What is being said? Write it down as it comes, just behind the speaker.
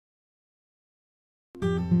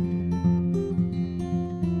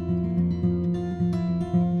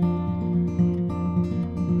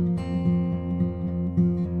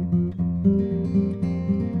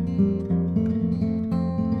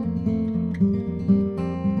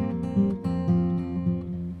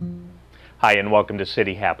Hi, and welcome to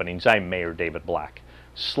City Happenings. I'm Mayor David Black.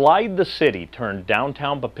 Slide the City turned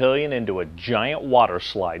downtown Papillion into a giant water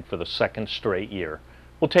slide for the second straight year.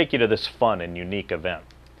 We'll take you to this fun and unique event.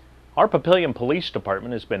 Our Papillion Police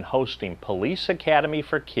Department has been hosting Police Academy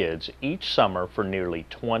for Kids each summer for nearly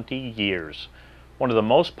 20 years. One of the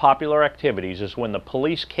most popular activities is when the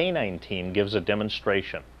police canine team gives a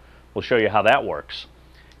demonstration. We'll show you how that works.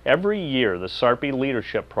 Every year, the SARPI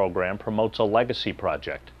Leadership Program promotes a legacy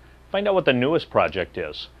project. Find out what the newest project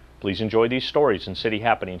is. Please enjoy these stories and City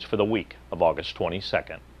Happenings for the week of August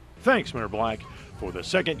 22nd. Thanks, Mayor Black. For the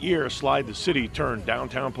second year, Slide the City turned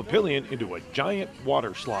downtown Papillion into a giant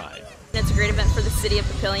water slide. It's a great event for the city of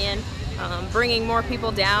Papillion, bringing more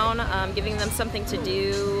people down, giving them something to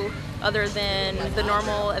do other than the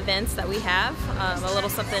normal events that we have, a little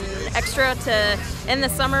something extra to end the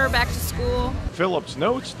summer back to school. Phillips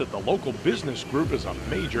notes that the local business group is a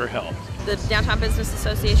major help. The Downtown Business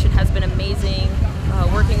Association has been amazing,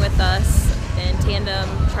 working with us in tandem,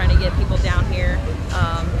 trying to get people down here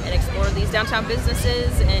and explore these downtown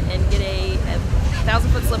businesses and get a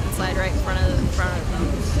 1,000-foot slip and slide right in front of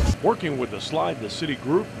them. Working with the Slide the City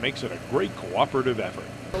group makes it a great cooperative effort.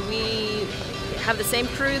 We have the same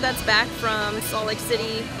crew that's back from Salt Lake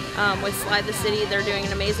City with Slide the City. They're doing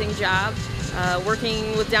an amazing job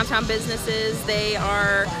working with downtown businesses. They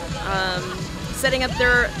are setting up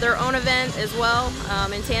their own event as well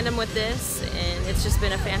in tandem with this, and it's just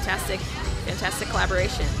been a fantastic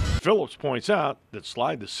collaboration. Phillips points out that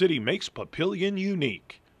Slide the City makes Papillion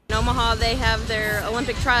unique. In Omaha, they have their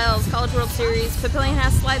Olympic trials, College World Series. Papillion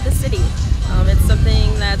has Slide the City. It's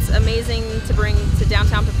something that's amazing to bring to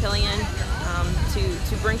downtown Papillion,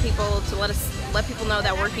 to bring people, to let people know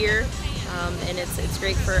that we're here, and it's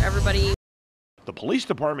great for everybody. The police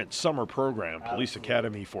department's summer program, Police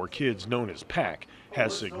Academy for Kids, known as PAC,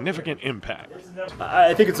 has significant impact.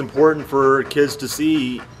 I think it's important for kids to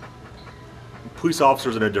see police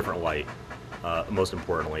officers in a different light, most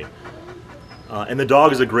importantly. And the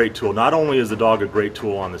dog is a great tool. Not only is the dog a great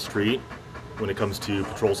tool on the street when it comes to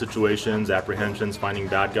patrol situations, apprehensions, finding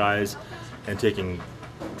bad guys, and taking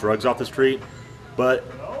drugs off the street, but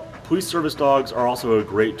police service dogs are also a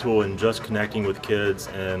great tool in just connecting with kids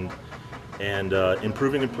and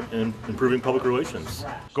improving public relations.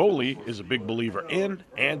 Goalie is a big believer in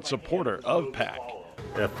and supporter of PAC.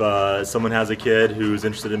 If someone has a kid who's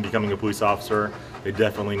interested in becoming a police officer, they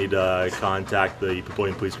definitely need to contact the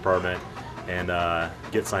Papillion Police Department and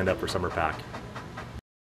get signed up for Summer PAC.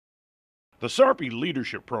 The SARPI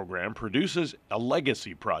Leadership Program produces a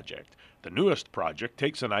legacy project. The newest project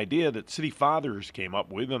takes an idea that city fathers came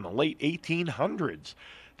up with in the late 1800s.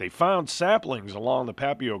 They found saplings along the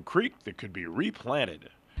Papillion Creek that could be replanted.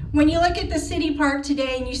 When you look at the city park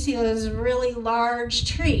today and you see those really large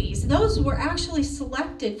trees, those were actually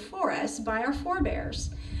selected for us by our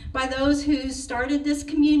forebears, by those who started this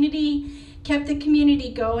community, kept the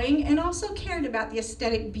community going, and also cared about the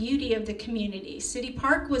aesthetic beauty of the community. City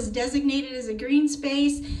Park was designated as a green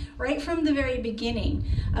space right from the very beginning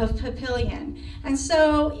of Papillion. And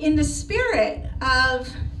so in the spirit of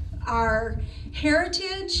our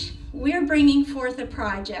heritage, we're bringing forth a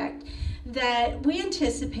project that we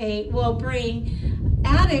anticipate will bring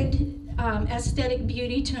added aesthetic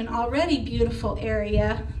beauty to an already beautiful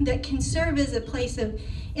area that can serve as a place of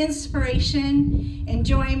inspiration,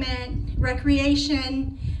 enjoyment,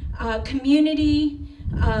 recreation, community,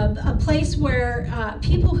 a place where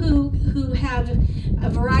people who have a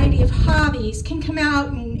variety of hobbies can come out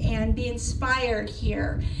and be inspired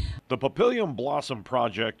here. The Papillion Blossom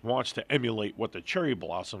Project wants to emulate what the cherry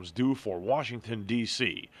blossoms do for Washington,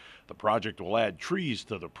 D.C. The project will add trees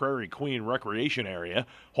to the Prairie Queen Recreation Area,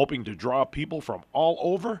 hoping to draw people from all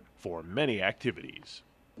over for many activities.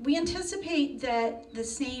 We anticipate that the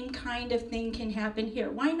same kind of thing can happen here.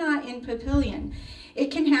 Why not in Papillion? It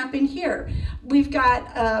can happen here. We've got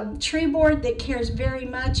a tree board that cares very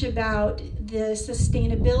much about the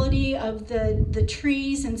sustainability of the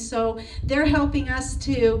trees, and so they're helping us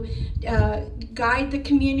to guide the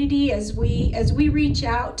community as we reach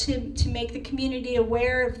out to make the community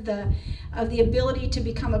aware of the ability to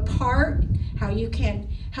become a part, how you can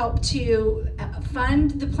help to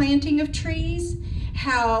fund the planting of trees,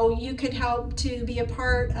 how you could help to be a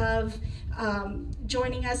part of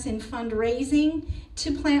joining us in fundraising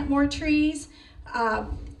to plant more trees.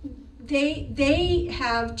 They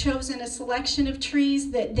have chosen a selection of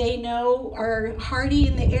trees that they know are hardy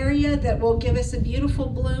in the area that will give us a beautiful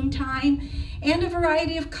bloom time and a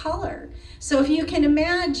variety of color. So if you can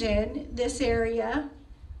imagine this area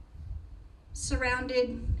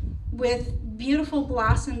surrounded with beautiful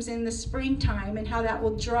blossoms in the springtime and how that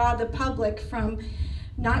will draw the public from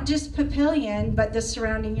not just Papillion, but the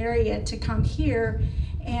surrounding area to come here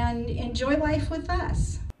and enjoy life with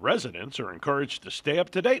us. Residents are encouraged to stay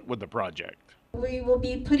up to date with the project. We will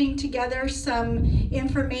be putting together some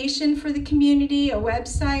information for the community, a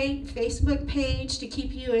website, Facebook page to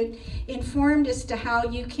keep you informed as to how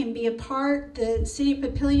you can be a part. The City of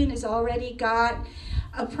Papillion has already got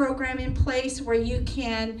a program in place where you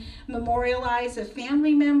can memorialize a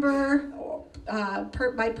family member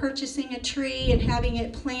by purchasing a tree and having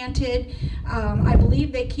it planted. I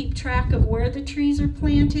believe they keep track of where the trees are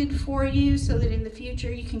planted for you so that in the future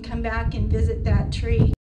you can come back and visit that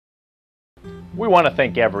tree. We want to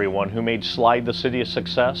thank everyone who made Slide the City a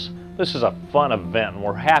success. This is a fun event and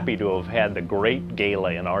we're happy to have had the great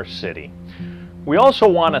gala in our city. We also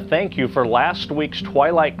want to thank you for last week's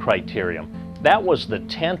Twilight Criterium. That was the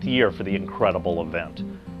 10th year for the incredible event.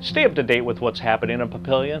 Stay up to date with what's happening in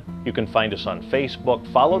Papillion. You can find us on Facebook,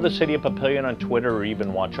 follow the City of Papillion on Twitter, or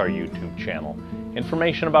even watch our YouTube channel.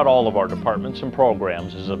 Information about all of our departments and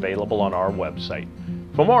programs is available on our website.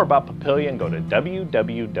 For more about Papillion, go to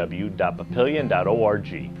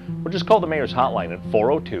www.papillion.org or just call the Mayor's Hotline at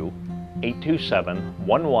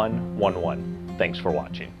 402-827-1111. Thanks for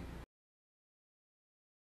watching.